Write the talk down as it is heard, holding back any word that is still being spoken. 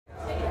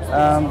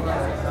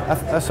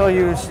I saw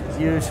you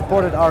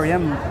supported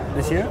REM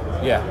this year.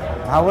 Yeah.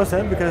 How was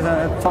that? Because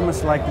Thomas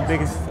is like the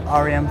biggest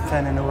REM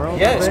fan in the world.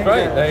 Yeah, it's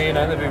great. They've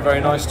been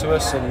very nice to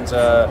us, and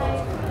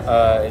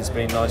it's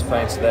been nice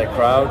playing to their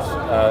crowd.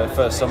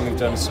 First time we've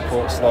done a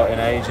support slot in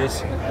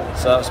ages,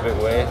 so that was a bit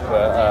weird,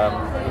 but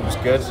it was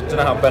good. Don't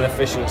know how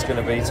beneficial it's going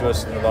to be to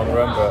us in the long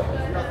run, but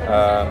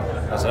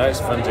as I know, it's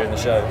fun doing the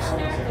shows.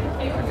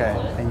 Okay,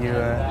 and you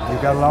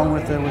got along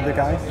with the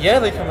guys? Yeah,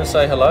 they come and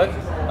say hello.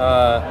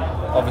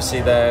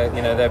 Obviously,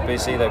 they're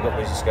busy. They've got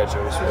busy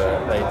schedules,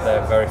 but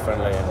they're very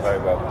friendly and very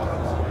welcome.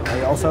 Are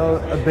you also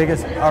a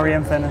biggest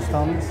REM fan as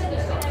Thomas?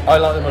 I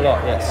like them a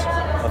lot. Yes,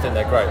 I think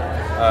they're great.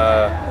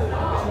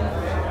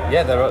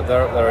 Yeah, they're up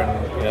there in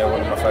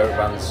one of my favourite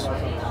bands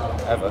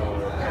ever.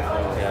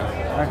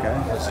 Yeah. Okay.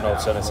 It's an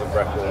alternative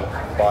record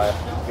buyer.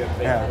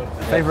 Yeah.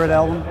 Favorite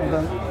album of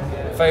them?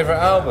 Favorite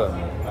album?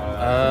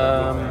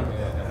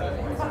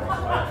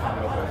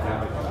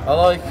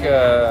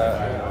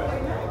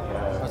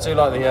 I do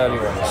like the early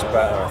ones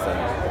better.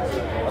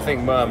 I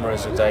think Murmur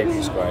as a debut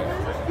is great,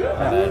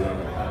 and then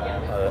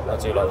I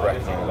do like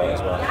Reckoning a lot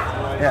as well.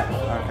 Yeah.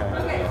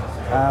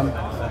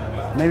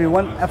 Okay. Maybe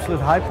one absolute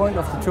high point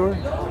of the tour?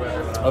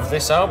 Of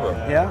this album?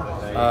 Yeah.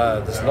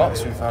 There's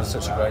lots. We've had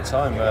such a great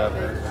time. I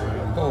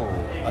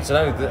don't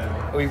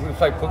know. We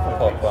played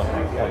Pukkelpop on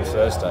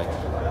Thursday,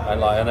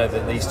 and I know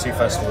that these two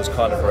festivals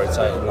kind of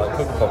rotate.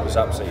 Pukkelpop was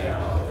absolutely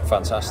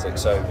fantastic.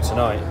 So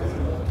tonight,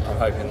 I'm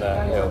hoping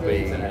that it'll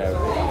be a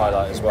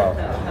highlight as well.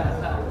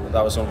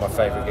 That was one of my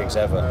favourite gigs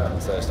ever on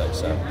Thursday.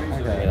 So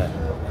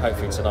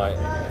hopefully tonight,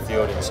 if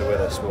the audience are with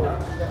us,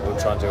 we'll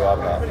try and do our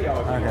part.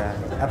 Okay.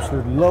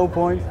 Absolute low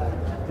point.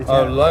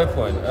 Low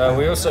point.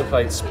 We also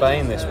played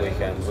Spain this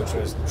weekend, which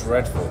was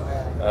dreadful.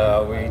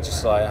 We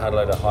just had a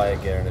load of higher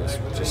gear, and it was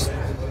just,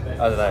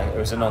 I don't know, it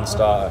was a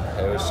non-starter.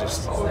 It was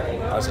just,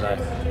 I don't know,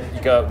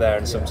 you go up there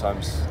and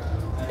sometimes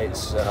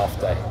it's an off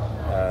day.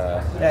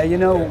 Yeah, you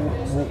know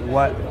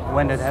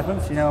when that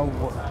happens? You know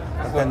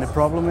when the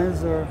problem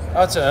is? Or?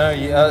 I don't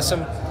know.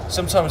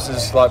 Sometimes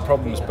there's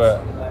problems,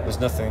 but there's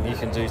nothing you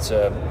can do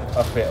to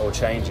up it or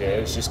change it.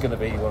 It's just going to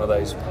be one of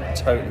those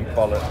totally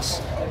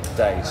bollocks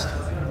days.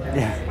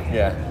 Yeah.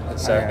 Yeah.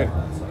 So,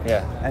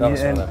 yeah.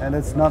 And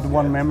it's not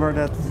one member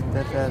that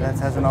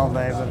has an all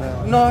day,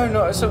 but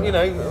no. So we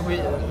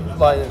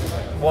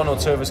one or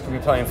two of us can be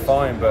playing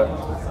fine, but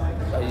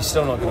you're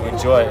still not going to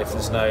enjoy it if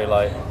there's no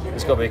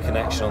there's got to be a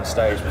connection on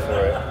stage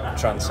before it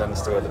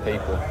transcends to other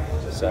people.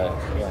 So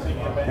yeah.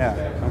 Yeah.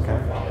 Okay.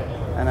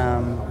 And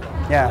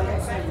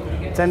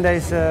 10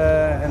 days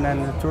and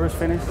then the tour is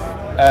finished?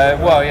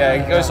 Well, yeah,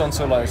 it goes on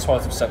till the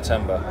 12th of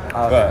September.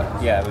 Okay.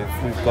 But yeah,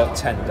 we've got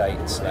 10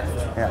 dates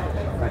left. Yeah,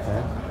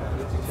 okay.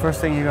 First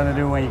thing you're going to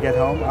do when you get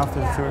home after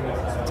the tour?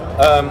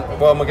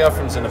 Well, my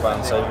girlfriend's in a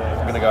band, so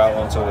I'm going to go out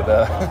on tour with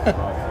her.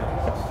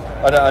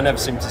 I never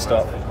seem to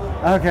stop.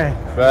 Okay.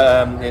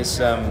 But it's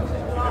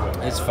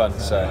fun,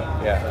 so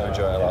yeah, I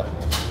enjoy it a lot.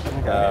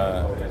 Okay.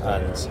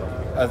 And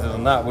other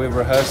than that, we're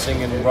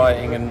rehearsing and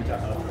writing and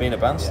being a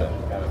band still.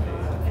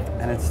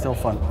 And it's still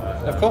fun.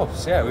 Of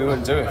course, yeah. We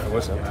wouldn't do it if it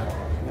wasn't.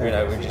 We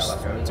just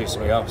do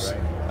something else.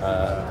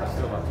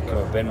 Become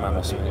a bin man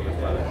or something.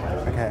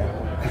 Okay.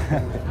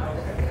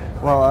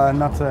 Well,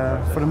 not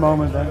for the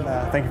moment then.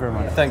 Thank you very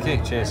much. Thank you.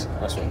 Cheers.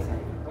 Nice one.